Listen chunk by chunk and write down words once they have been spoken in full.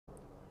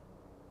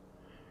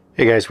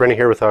Hey guys, Rene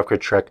here with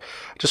offgridtrek.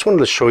 Just wanted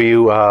to show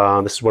you,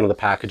 this is one of the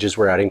packages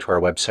we're adding to our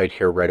website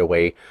here right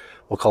away.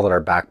 We'll call it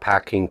our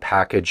backpacking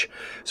package.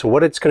 So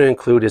what it's going to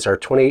include is our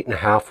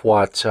 28.5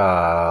 watt,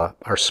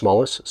 our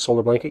smallest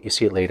solar blanket. You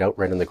see it laid out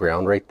right on the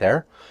ground right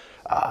there.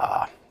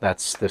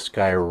 That's this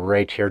guy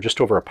right here,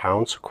 just over a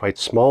pound, so quite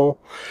small.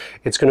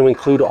 It's going to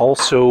include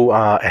also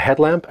a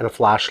headlamp and a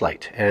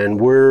flashlight. And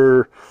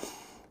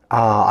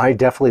I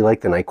definitely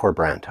like the Nitecore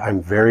brand.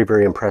 I'm very,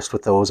 very impressed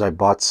with those. I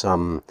bought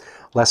some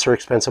lesser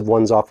expensive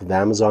ones off of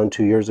Amazon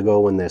 2 years ago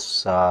when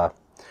this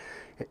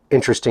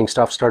interesting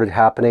stuff started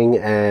happening,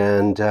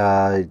 and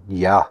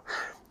yeah,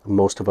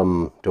 most of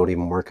them don't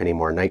even work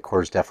anymore.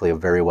 Nitecore is definitely a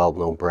very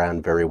well-known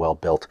brand, very well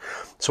built.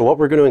 So what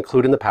we're going to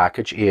include in the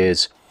package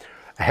is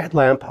a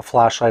headlamp, a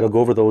flashlight. I'll go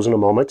over those in a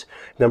moment.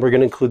 Then we're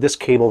going to include this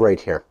cable right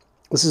here.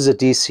 This is a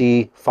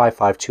DC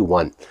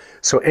 5521.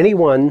 So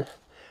anyone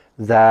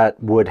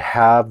that would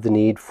have the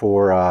need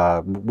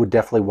for, would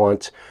definitely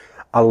want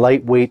a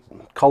lightweight,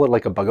 call it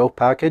like a bug-out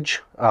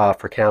package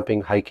for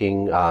camping,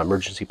 hiking,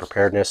 emergency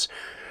preparedness.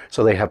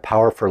 So they have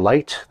power for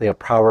light, they have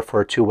power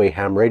for a two-way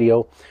ham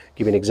radio.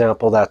 Give you an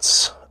example,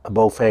 that's a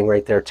Bofang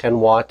right there, 10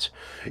 watt.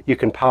 You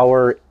can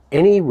power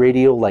any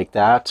radio like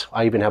that.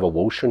 I even have a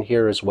Woshin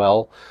here as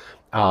well.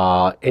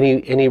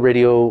 Any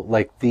radio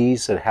like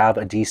these that have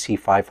a DC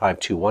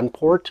 5521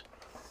 port,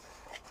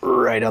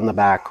 right on the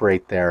back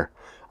right there.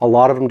 A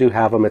lot of them do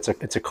have them. It's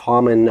a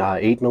common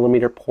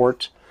 8mm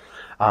port.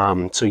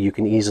 So you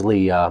can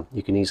easily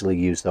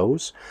use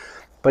those.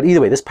 But either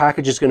way, this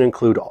package is going to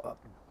include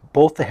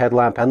both the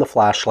headlamp and the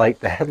flashlight.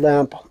 The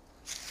headlamp,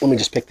 let me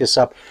just pick this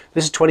up.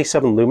 This is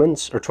 27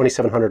 lumens or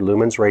 2700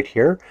 lumens right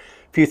here.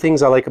 A few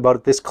things I like about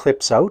it: this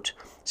clips out,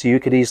 so you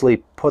could easily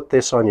put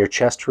this on your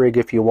chest rig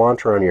if you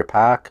want, or on your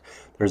pack.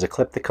 There's a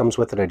clip that comes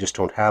with it. I just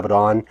don't have it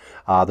on.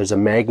 There's a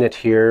magnet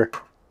here.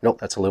 Nope,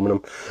 that's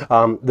aluminum.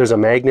 There's a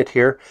magnet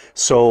here,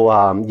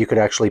 so you could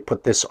actually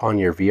put this on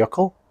your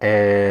vehicle,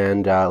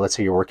 and let's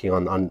say you're working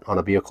on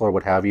a vehicle or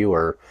what have you,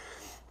 or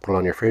put it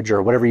on your fridge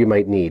or whatever you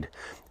might need.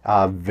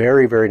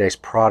 Very, very nice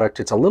product.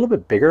 It's a little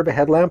bit bigger of a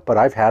headlamp, but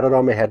I've had it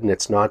on my head and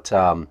it's not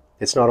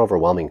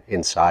overwhelming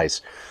in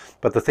size.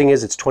 But the thing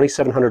is, it's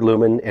 2700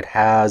 lumen. It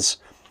has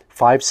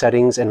 5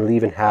 settings, and it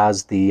even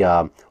has the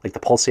like the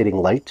pulsating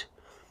light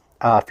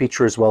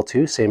feature as well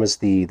too, same as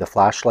the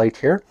flashlight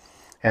here.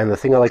 And the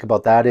thing I like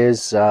about that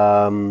is,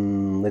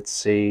 let's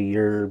say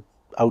you're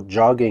out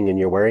jogging and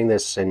you're wearing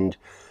this and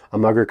a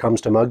mugger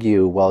comes to mug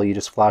you, well, you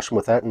just flash them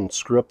with that and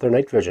screw up their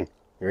night vision.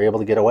 You're able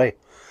to get away.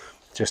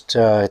 Just,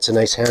 it's a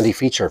nice handy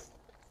feature.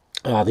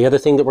 The other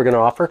thing that we're going to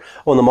offer,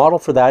 and the model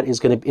for that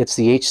is it's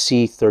the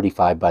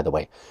HC35, by the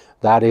way.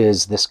 That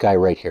is this guy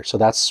right here. So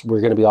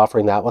we're going to be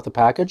offering that with the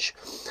package.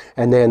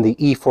 And then the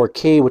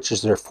E4K, which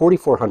is their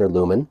 4400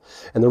 lumen.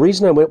 And the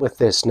reason I went with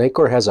this,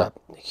 Nitecore has a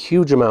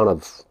huge amount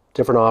of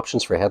different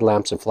options for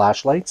headlamps and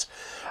flashlights.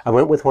 I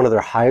went with one of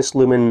their highest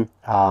lumen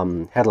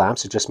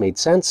headlamps. It just made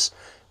sense.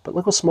 But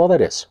look how small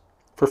that is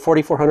for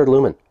 4400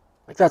 lumen.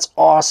 Like, that's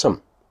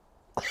awesome.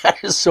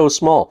 That is so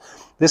small.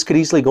 This could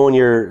easily go in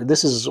your,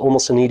 this is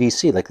almost an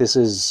EDC. Like, this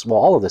is, well,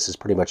 all of this is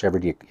pretty much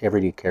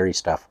everyday carry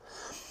stuff.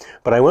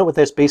 But I went with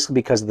this basically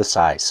because of the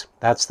size.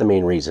 That's the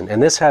main reason.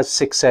 And this has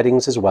 6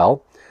 settings as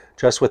well,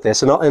 just with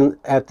this. And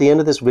at the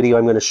end of this video,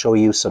 I'm going to show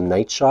you some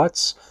night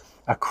shots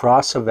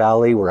across a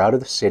valley. We're out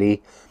of the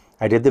city.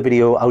 I did the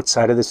video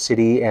outside of the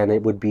city, and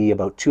it would be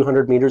about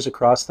 200 meters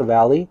across the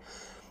valley,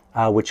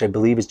 which I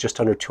believe is just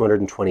under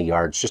 220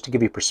 yards, just to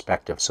give you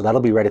perspective. So that'll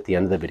be right at the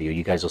end of the video.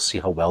 You guys will see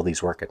how well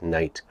these work at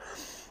night.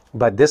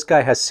 But this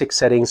guy has 6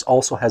 settings,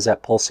 also has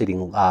that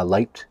pulsating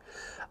light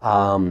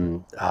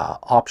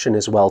option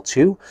as well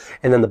too.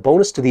 And then the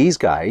bonus to these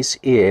guys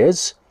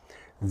is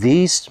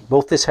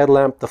both this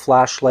headlamp, the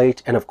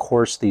flashlight, and of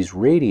course these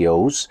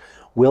radios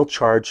will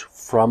charge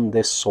from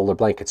this solar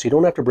blanket. So you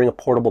don't have to bring a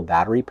portable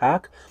battery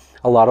pack.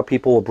 A lot of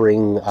people will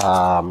bring,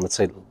 let's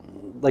say,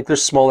 like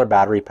there's smaller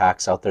battery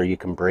packs out there you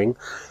can bring,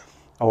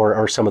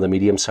 or some of the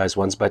medium-sized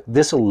ones, but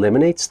this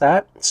eliminates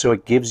that, so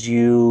it gives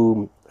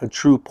you a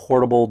true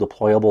portable,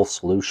 deployable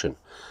solution.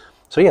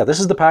 So yeah,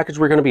 this is the package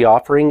we're going to be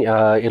offering.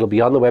 It'll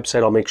be on the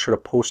website. I'll make sure to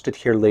post it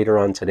here later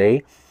on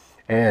today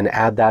and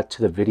add that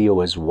to the video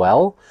as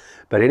well.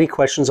 But any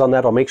questions on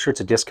that, I'll make sure it's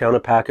a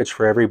discounted package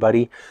for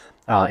everybody,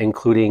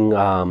 including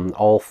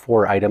all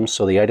 4 items.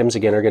 So the items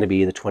again are going to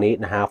be the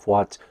 28.5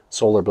 watt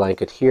solar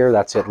blanket here.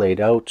 That's it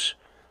laid out.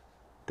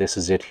 This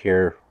is it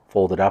here,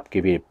 folded up,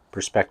 give you a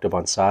perspective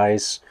on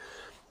size.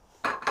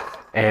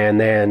 And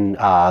then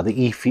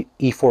the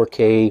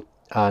E4K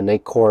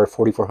Nitecore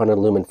 4400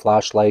 lumen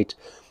flashlight,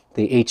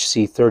 the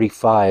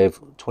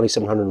HC35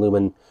 2700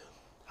 lumen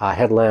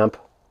headlamp,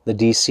 the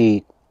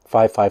DC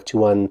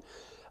 5521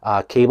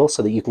 cable,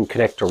 so that you can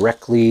connect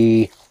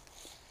directly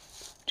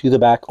to the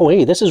back. Oh,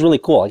 hey, this is really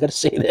cool. I got to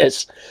say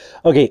this.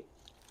 Okay,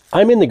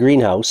 I'm in the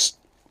greenhouse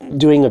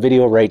doing a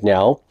video right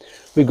now.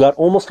 We've got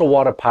almost a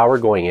watt of power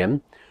going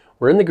in.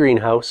 We're in the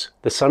greenhouse.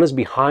 The sun is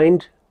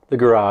behind the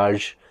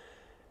garage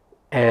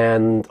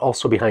and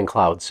also behind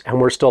clouds,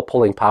 and we're still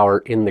pulling power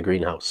in the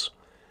greenhouse.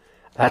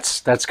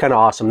 That's kind of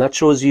awesome. That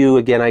shows you,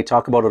 again, I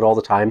talk about it all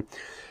the time,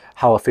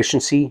 how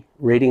efficiency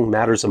rating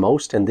matters the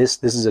most, and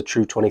this is a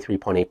true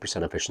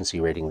 23.8% efficiency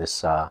rating,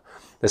 this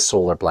this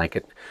solar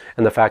blanket.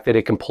 And the fact that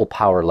it can pull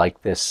power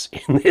like this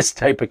in this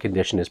type of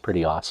condition is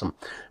pretty awesome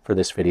for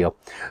this video.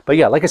 But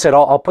yeah, like I said,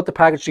 I'll put the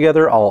package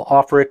together, I'll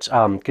offer it.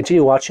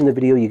 Continue watching the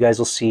video. You guys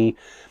will see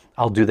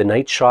I'll do the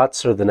night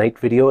shots or the night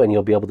video, and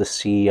you'll be able to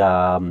see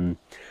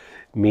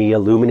me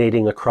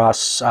illuminating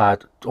across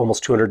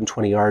almost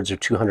 220 yards or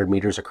 200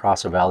 meters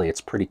across a valley.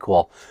 It's pretty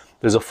cool.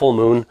 There's a full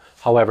moon.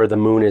 However, the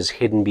moon is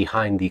hidden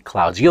behind the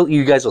clouds.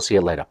 You guys will see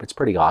it light up. It's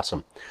pretty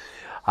awesome.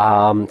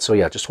 So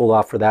yeah, just hold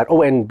off for that.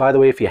 Oh, and by the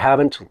way, if you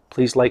haven't,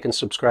 please like and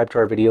subscribe to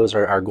our videos.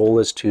 Our goal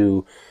is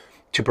to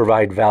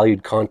provide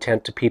valued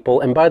content to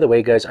people. And by the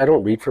way, guys, I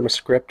don't read from a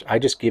script. I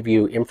just give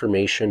you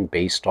information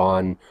based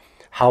on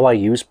how I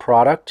use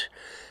product,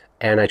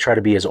 and I try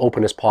to be as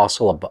open as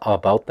possible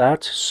about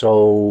that.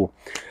 So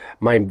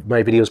my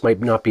videos might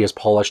not be as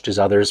polished as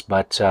others,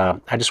 but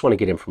I just want to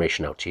get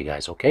information out to you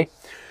guys, okay?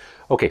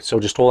 Okay, so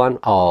just hold on.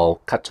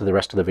 I'll cut to the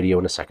rest of the video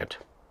in a second.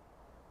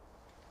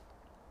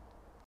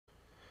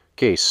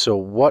 Okay, so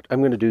what I'm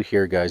going to do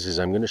here, guys, is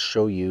I'm going to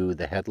show you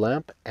the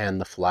headlamp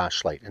and the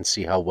flashlight and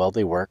see how well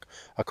they work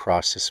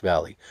across this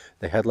valley.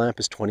 The headlamp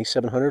is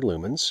 2700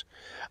 lumens.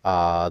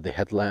 The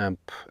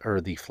headlamp,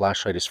 or the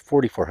flashlight, is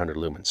 4400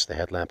 lumens. The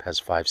headlamp has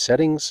 5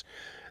 settings.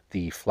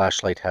 The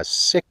flashlight has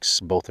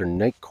 6. Both are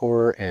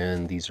Nitecore,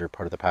 and these are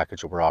part of the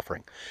package that we're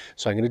offering.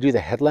 So I'm going to do the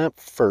headlamp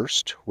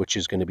first, which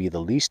is going to be the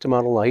least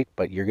amount of light,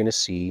 but you're going to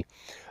see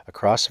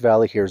across the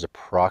valley here is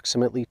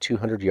approximately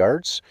 200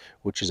 yards,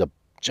 which is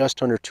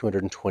just under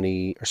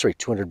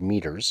 200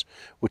 meters,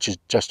 which is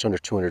just under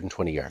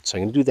 220 yards. So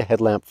I'm going to do the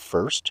headlamp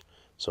first.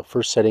 So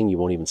first setting, you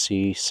won't even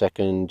see.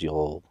 Second,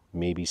 you'll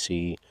maybe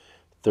see.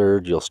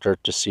 Third, you'll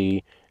start to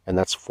see. And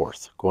that's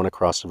fourth, going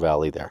across the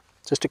valley there.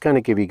 Just to kind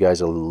of give you guys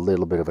a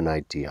little bit of an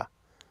idea.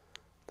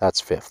 That's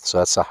fifth. So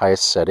that's the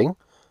highest setting.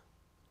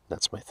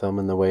 That's my thumb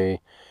in the way.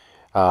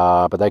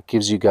 But that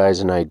gives you guys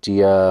an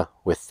idea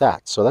with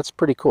that. So that's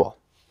pretty cool.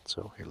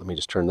 So here, let me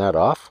just turn that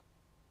off.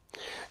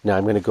 Now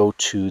I'm going to go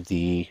to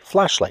the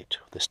flashlight,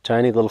 this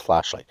tiny little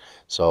flashlight.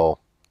 So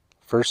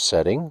first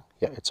setting,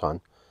 yeah, it's on.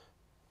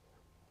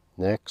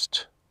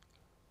 Next,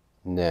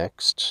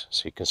 next,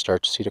 so you can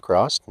start to see it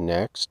across.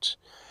 Next,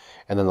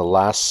 and then the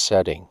last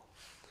setting.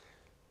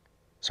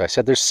 So I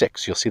said there's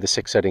 6. You'll see the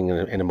 6th setting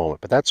in a moment.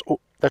 But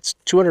that's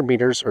 200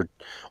 meters or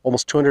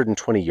almost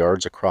 220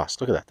 yards across.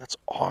 Look at that. That's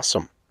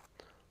awesome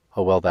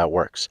how well that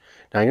works.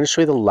 Now I'm going to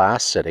show you the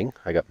last setting.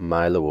 I got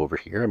Milo over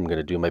here. I'm going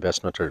to do my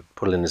best not to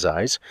put it in his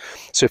eyes.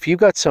 So if you've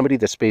got somebody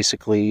that's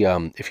basically,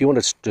 if you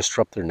want to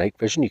disrupt their night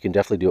vision, you can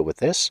definitely do it with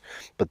this.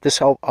 But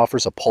this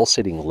offers a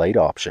pulsating light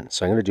option.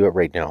 So I'm going to do it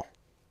right now.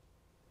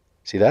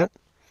 See that?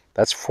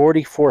 That's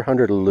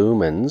 4400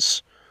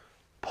 lumens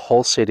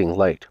pulsating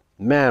light.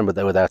 Man, would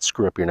that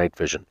screw up your night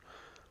vision.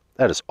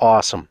 That is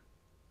awesome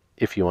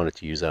if you wanted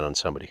to use that on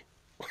somebody.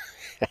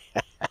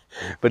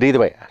 But either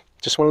way,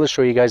 just wanted to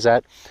show you guys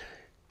that.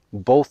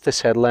 Both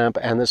this headlamp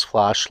and this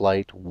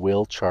flashlight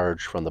will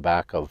charge from the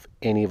back of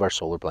any of our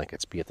solar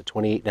blankets, be it the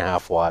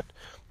 28.5 watt,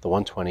 the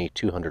 120,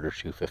 200, or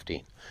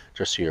 215,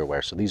 just so you're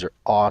aware. So these are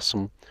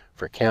awesome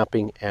for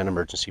camping and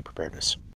emergency preparedness.